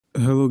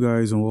Hello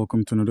guys, and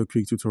welcome to another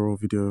quick tutorial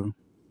video.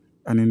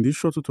 And in this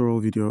short tutorial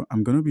video,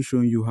 I'm going to be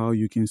showing you how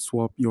you can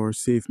swap your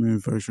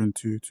SafeMoon version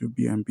 2 to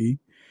BNB.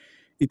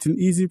 It's an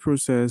easy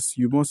process.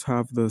 You must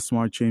have the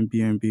smart chain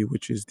BNB,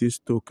 which is this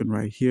token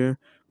right here.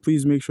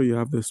 Please make sure you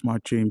have the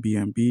smart chain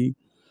BNB.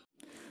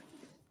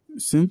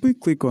 Simply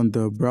click on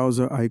the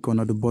browser icon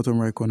at the bottom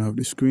right corner of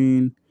the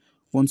screen.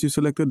 Once you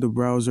selected the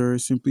browser,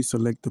 simply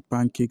select the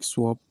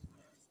PancakeSwap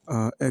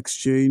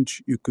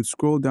exchange. You could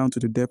scroll down to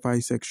the DeFi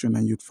section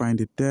and you'd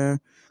find it there.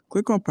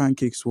 Click on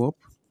PancakeSwap.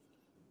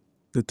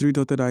 The three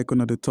dotted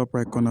icon at the top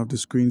right corner of the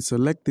screen,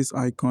 select this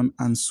icon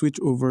and switch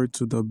over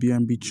to the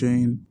BNB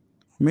chain.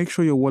 Make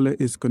sure your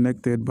wallet is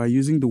connected by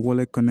using the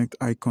wallet connect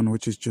icon,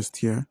 which is just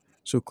here.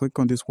 So click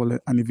on this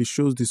wallet, and if it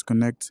shows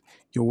disconnect,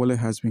 your wallet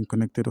has been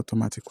connected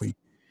automatically.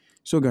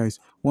 So guys,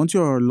 once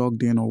you are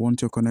logged in or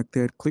once you're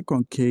connected, click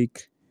on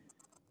Cake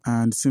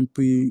and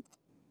simply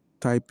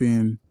type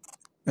in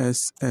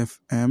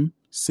SFM,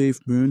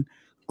 SafeMoon.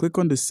 Click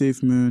on the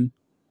SafeMoon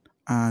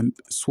and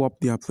swap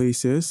their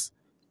places.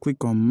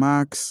 Click on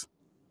Max.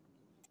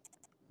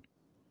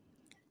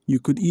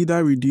 You could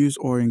either reduce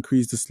or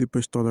increase the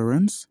slippage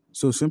tolerance.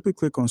 So simply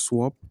click on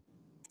Swap.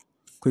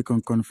 Click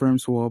on Confirm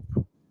Swap.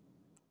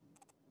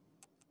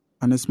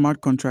 And a smart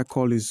contract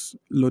call is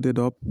loaded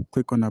up.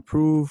 Click on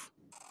Approve.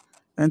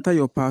 Enter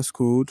your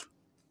passcode.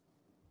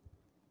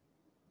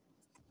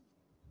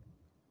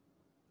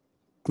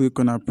 Click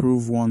on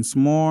Approve once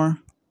more.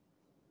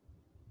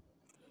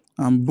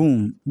 And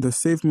boom, the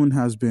SafeMoon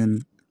has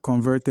been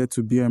converted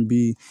to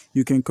BNB.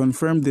 You can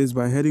confirm this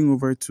by heading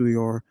over to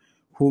your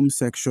home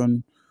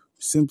section,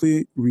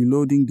 simply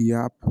reloading the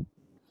app.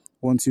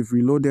 Once you've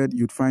reloaded,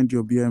 you'd find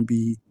your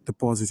BNB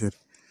deposited.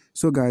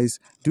 So guys,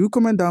 do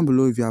comment down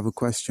below if you have a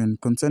question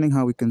concerning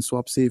how we can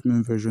swap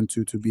SafeMoon version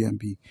 2 to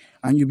BNB,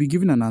 and you'll be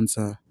given an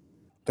answer.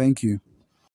 Thank you.